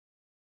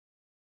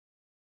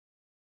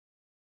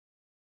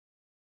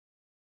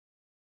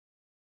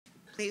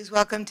Please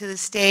welcome to the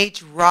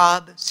stage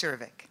Rob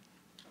Survick.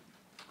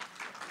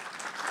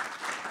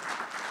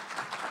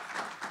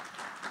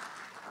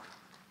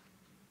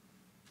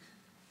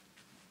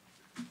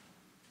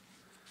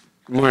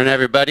 Good morning,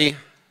 everybody.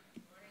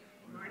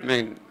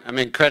 I'm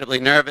incredibly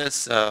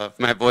nervous. If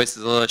my voice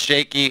is a little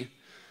shaky,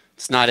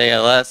 it's not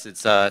ALS,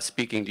 it's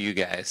speaking to you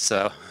guys.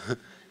 So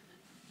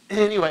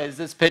anyways,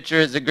 this picture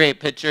is a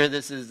great picture.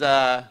 This is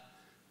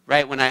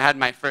right when I had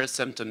my first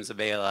symptoms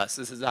of ALS.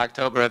 This is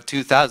October of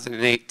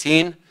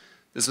 2018.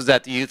 This was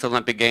at the Youth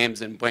Olympic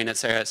Games in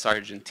Buenos Aires,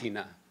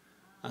 Argentina.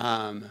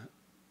 That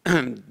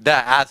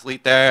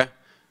athlete there,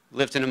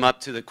 lifting him up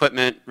to the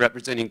equipment,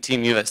 representing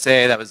Team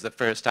USA, that was the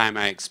first time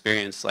I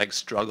experienced like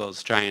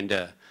struggles trying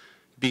to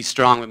be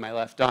strong with my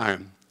left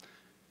arm.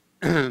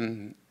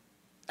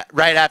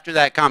 Right after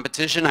that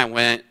competition, I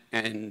went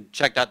and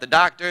checked out the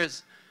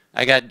doctors.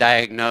 I got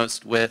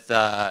diagnosed with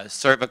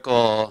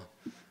cervical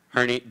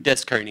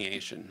disc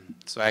herniation.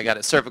 So I got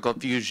a cervical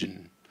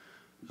fusion.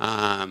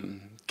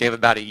 Gave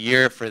about a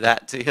year for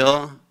that to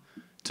heal,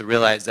 to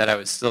realize that I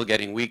was still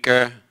getting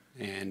weaker,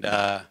 and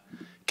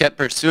kept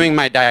pursuing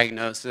my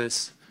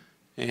diagnosis,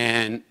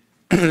 and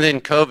then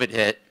COVID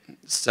hit.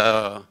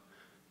 So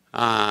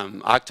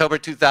October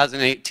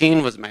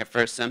 2018 was my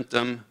first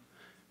symptom.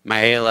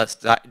 My ALS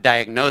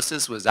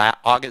diagnosis was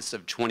August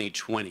of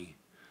 2020.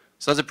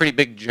 So it was a pretty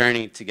big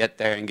journey to get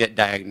there and get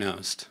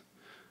diagnosed.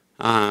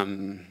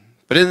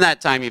 But in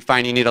that time, you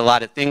find you need a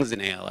lot of things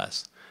in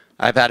ALS.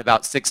 I've had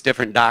about 6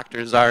 different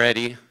doctors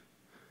already,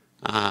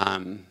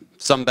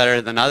 some better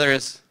than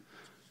others.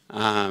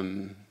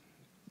 And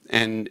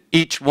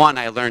each one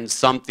I learned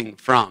something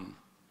from.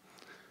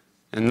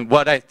 And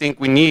what I think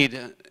we need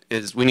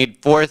is we need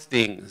 4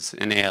 things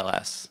in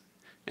ALS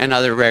and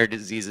other rare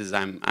diseases,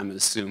 I'm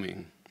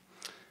assuming.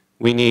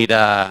 We need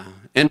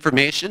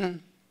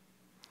information,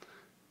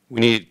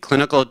 we need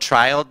clinical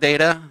trial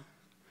data,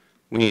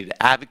 we need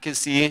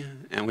advocacy,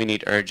 and we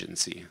need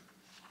urgency.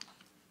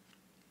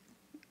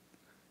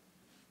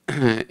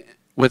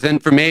 With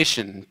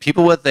information,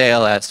 people with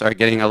ALS are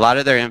getting a lot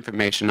of their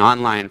information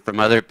online from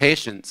other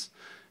patients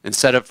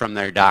instead of from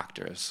their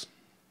doctors.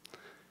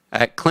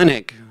 At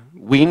clinic,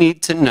 we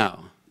need to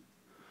know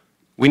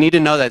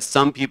that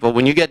some people,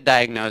 when you get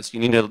diagnosed, you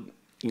need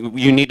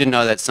to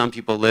know that some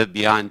people live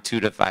beyond 2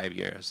 to 5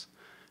 years.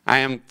 I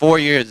am 4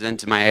 years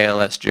into my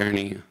ALS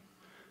journey.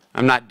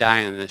 I'm not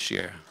dying this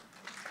year.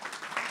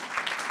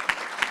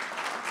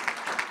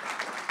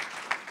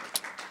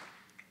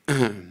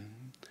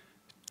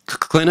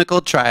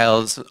 Clinical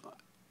trials,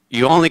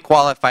 you only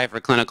qualify for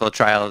clinical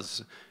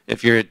trials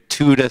if you're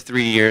 2 to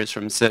 3 years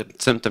from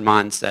symptom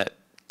onset,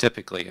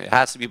 typically. It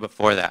has to be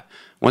before that.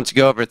 Once you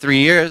go over 3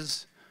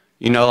 years,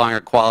 you no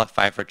longer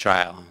qualify for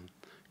trial.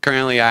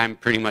 Currently, I'm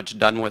pretty much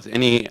done with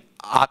any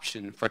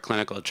option for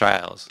clinical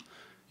trials.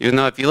 Even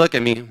though if you look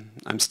at me,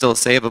 I'm still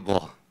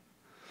savable.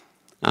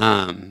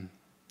 But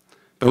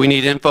we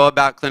need info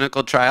about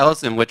clinical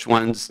trials and which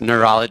ones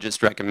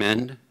neurologists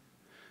recommend.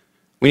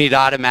 We need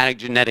automatic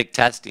genetic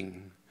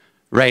testing.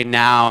 Right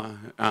now,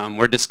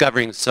 we're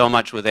discovering so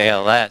much with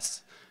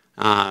ALS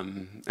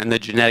and the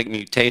genetic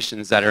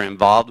mutations that are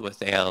involved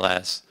with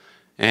ALS.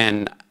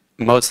 And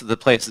most of the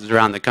places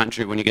around the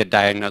country, when you get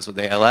diagnosed with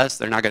ALS,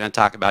 they're not going to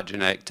talk about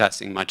genetic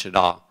testing much at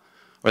all,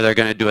 or they're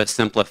going to do a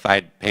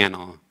simplified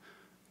panel.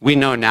 We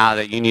know now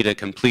that you need a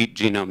complete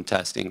genome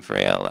testing for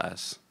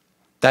ALS.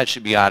 That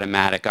should be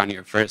automatic on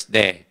your first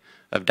day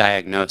of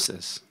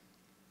diagnosis.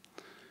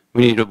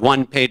 We need a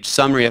 1-page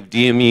summary of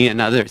DME and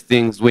other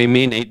things we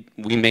may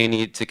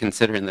need to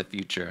consider in the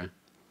future.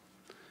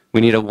 We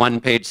need a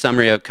 1-page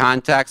summary of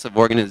contacts of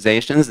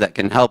organizations that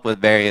can help with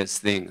various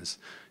things.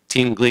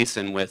 Team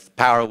Gleason with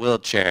power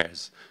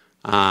wheelchairs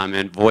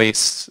and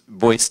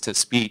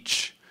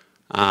voice-to-speech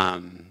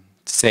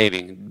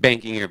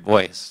banking your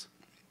voice.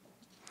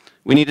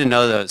 We need to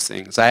know those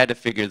things. I had to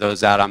figure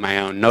those out on my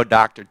own. No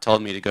doctor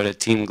told me to go to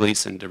Team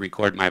Gleason to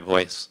record my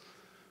voice.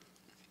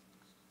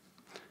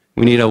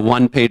 We need a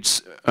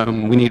 1-page,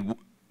 we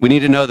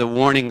need to know the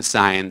warning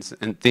signs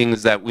and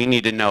things that we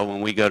need to know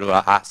when we go to a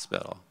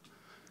hospital.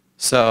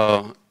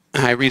 So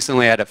I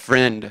recently had a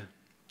friend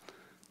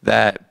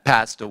that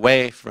passed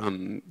away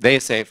from, they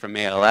say, from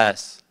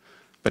ALS,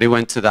 but he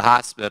went to the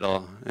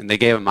hospital and they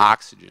gave him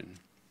oxygen.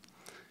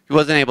 He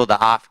wasn't able to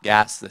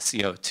off-gas the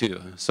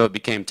CO2, so it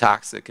became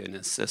toxic in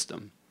his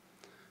system.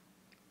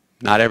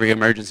 Not every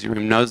emergency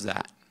room knows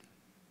that.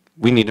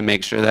 We need to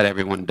make sure that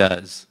everyone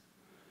does.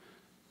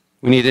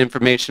 We need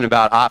information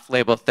about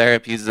off-label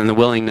therapies and the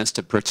willingness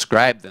to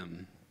prescribe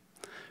them.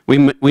 We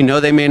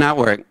know they may not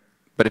work,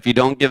 but if you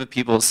don't give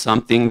people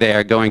something, they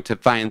are going to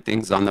find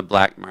things on the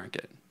black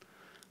market,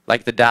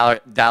 like the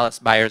Dallas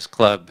Buyers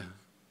Club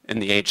in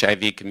the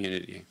HIV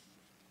community.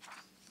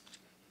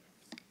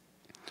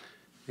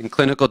 In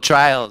clinical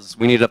trials,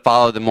 we need to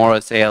follow the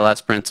Morris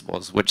ALS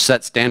principles, which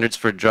set standards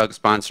for drug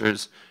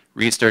sponsors,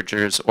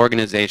 researchers,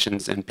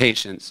 organizations, and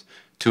patients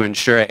to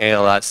ensure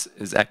ALS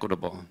is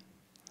equitable.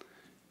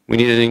 We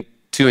need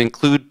to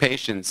include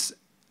patients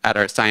at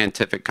our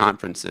scientific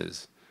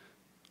conferences.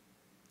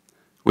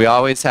 We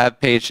always have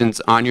patients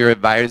on your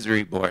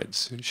advisory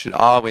boards. You should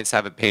always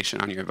have a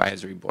patient on your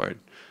advisory board.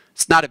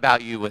 It's not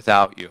about you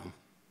without you.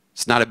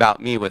 It's not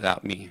about me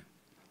without me.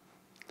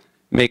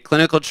 Make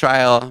clinical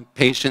trial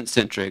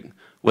patient-centric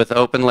with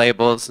open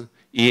labels,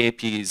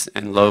 EAPs,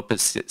 and low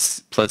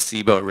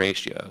placebo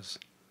ratios.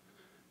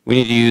 We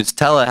need to use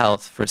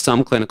telehealth for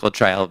some clinical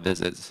trial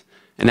visits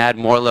and add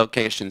more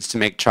locations to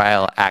make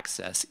trial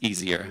access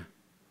easier.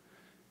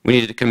 We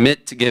need to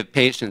commit to give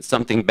patients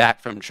something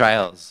back from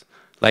trials,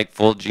 like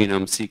full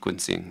genome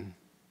sequencing.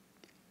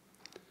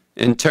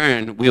 In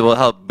turn, we will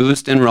help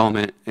boost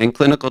enrollment in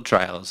clinical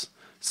trials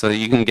so that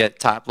you can get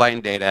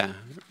top-line data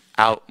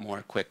out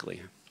more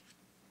quickly.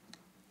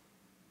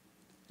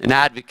 And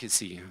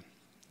advocacy.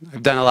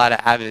 I've done a lot of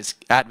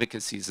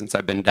advocacy since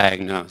I've been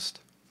diagnosed.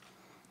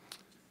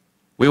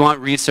 We want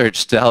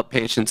research to help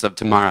patients of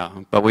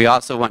tomorrow, but we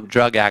also want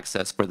drug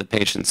access for the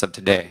patients of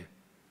today.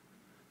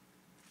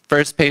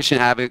 Our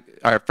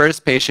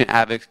first patient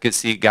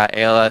advocacy got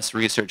ALS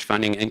research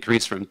funding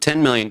increased from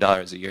 $10 million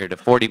a year to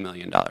 $40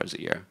 million a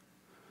year.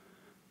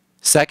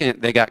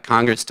 Second, they got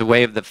Congress to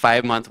waive the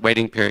 5-month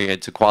waiting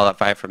period to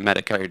qualify for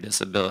Medicare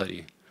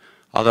disability.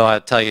 Although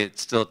I'll tell you, it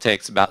still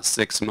takes about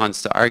 6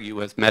 months to argue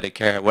with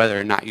Medicare whether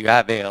or not you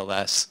have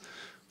ALS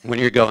when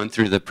you're going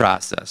through the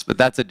process, but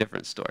that's a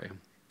different story.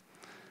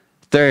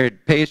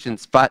 Third,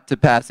 patients fought to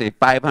pass a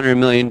 $500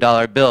 million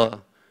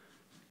bill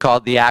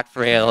called the Act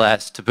for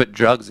ALS to put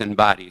drugs in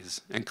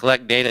bodies and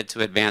collect data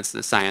to advance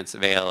the science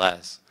of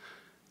ALS.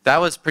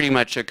 That was pretty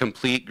much a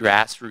complete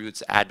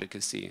grassroots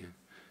advocacy.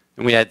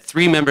 And we had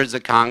 3 members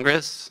of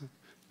Congress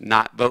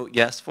not vote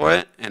yes for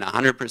it, and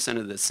 100%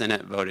 of the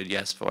Senate voted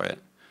yes for it.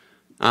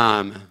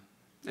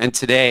 And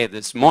today,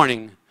 this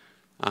morning,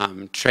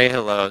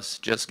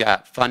 Trehalose just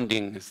got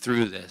funding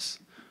through this.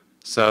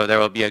 So there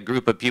will be a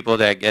group of people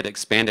that get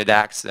expanded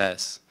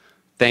access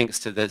thanks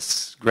to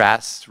this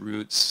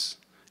grassroots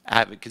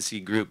advocacy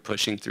group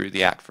pushing through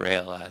the Act for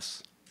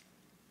ALS.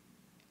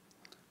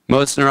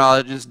 Most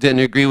neurologists didn't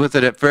agree with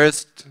it at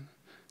first.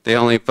 They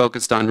only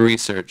focused on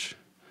research.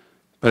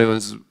 But it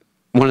was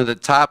one of the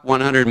top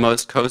 100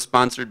 most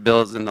co-sponsored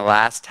bills in the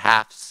last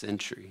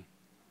half-century.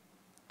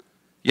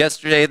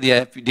 Yesterday, the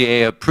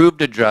FDA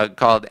approved a drug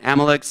called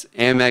Amylyx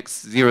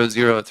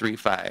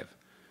AMX0035,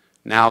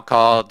 now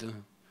called,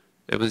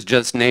 it was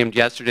just named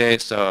yesterday,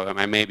 so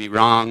I may be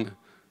wrong,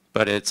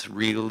 but it's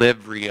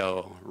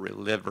Relyvrio.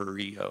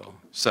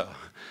 So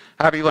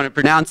however you want to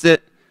pronounce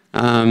it,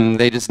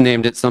 they just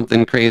named it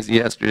something crazy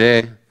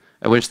yesterday.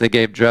 I wish they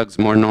gave drugs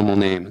more normal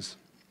names.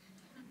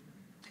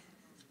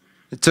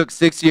 It took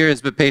 6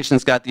 years, but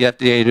patients got the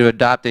FDA to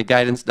adopt a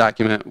guidance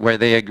document where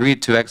they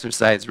agreed to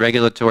exercise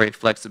regulatory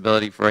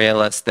flexibility for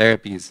ALS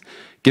therapies,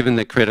 given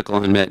the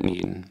critical unmet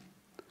need.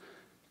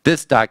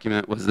 This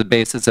document was the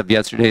basis of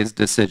yesterday's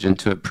decision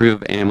to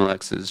approve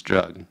Amylyx's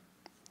drug.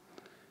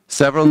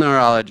 Several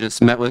neurologists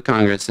met with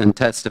Congress and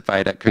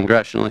testified at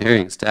congressional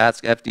hearings to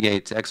ask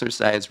FDA to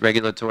exercise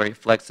regulatory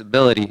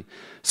flexibility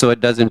so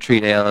it doesn't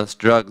treat ALS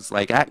drugs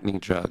like acne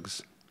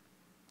drugs.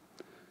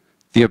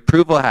 The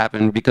approval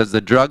happened because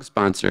the drug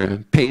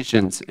sponsor,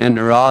 patients, and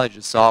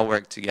neurologists all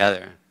work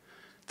together.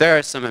 There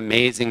are some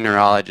amazing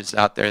neurologists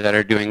out there that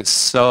are doing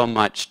so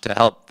much to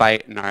help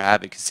fight in our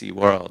advocacy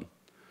world.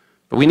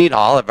 But we need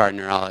all of our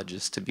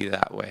neurologists to be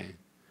that way.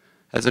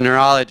 As a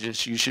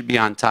neurologist, you should be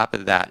on top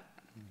of that.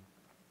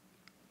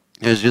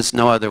 There's just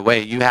no other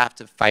way. You have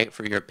to fight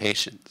for your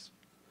patients.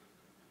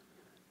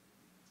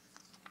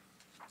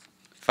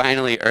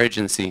 Finally,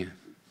 urgency.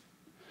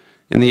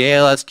 In the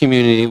ALS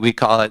community, we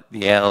call it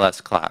the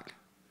ALS clock.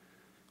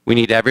 We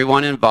need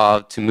everyone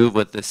involved to move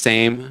with the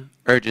same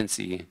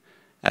urgency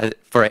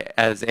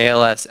as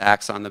ALS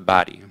acts on the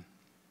body.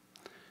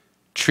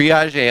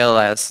 Triage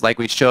ALS like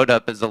we showed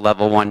up as a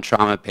level 1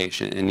 trauma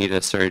patient in need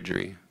of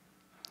surgery.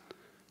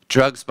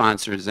 Drug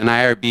sponsors and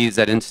IRBs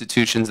at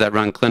institutions that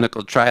run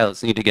clinical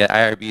trials need to get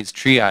IRBs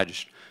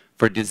triaged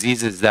for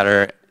diseases that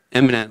are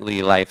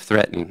imminently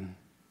life-threatening.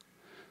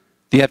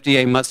 The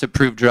FDA must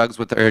approve drugs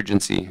with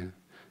urgency.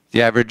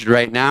 The average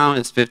right now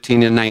is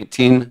 15 to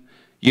 19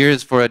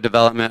 years for a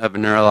development of a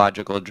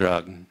neurological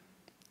drug.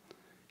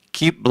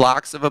 Keep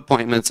blocks of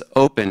appointments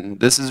open.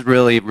 This is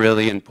really,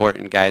 really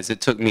important, guys. It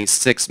took me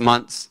 6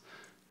 months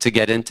to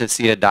get in to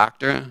see a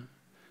doctor.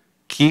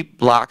 Keep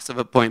blocks of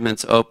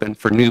appointments open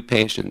for new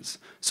patients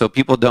so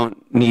people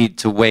don't need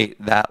to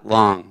wait that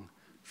long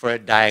for a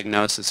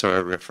diagnosis or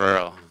a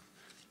referral.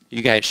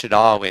 You guys should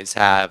always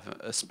have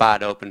a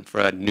spot open for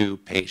a new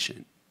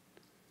patient.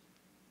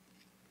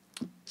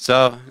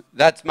 So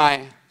that's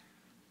my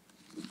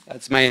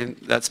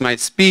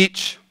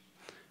speech.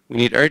 We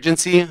need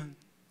urgency,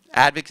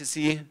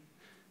 advocacy,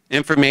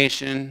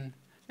 information,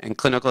 and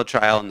clinical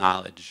trial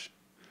knowledge.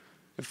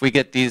 If we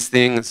get these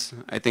things,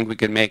 I think we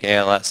could make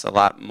ALS a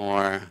lot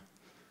more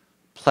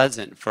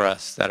pleasant for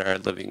us that are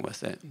living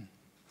with it.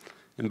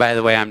 And by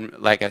the way,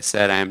 like I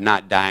said, I am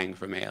not dying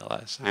from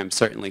ALS. I am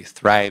certainly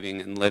thriving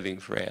and living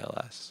for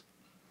ALS.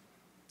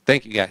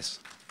 Thank you, guys.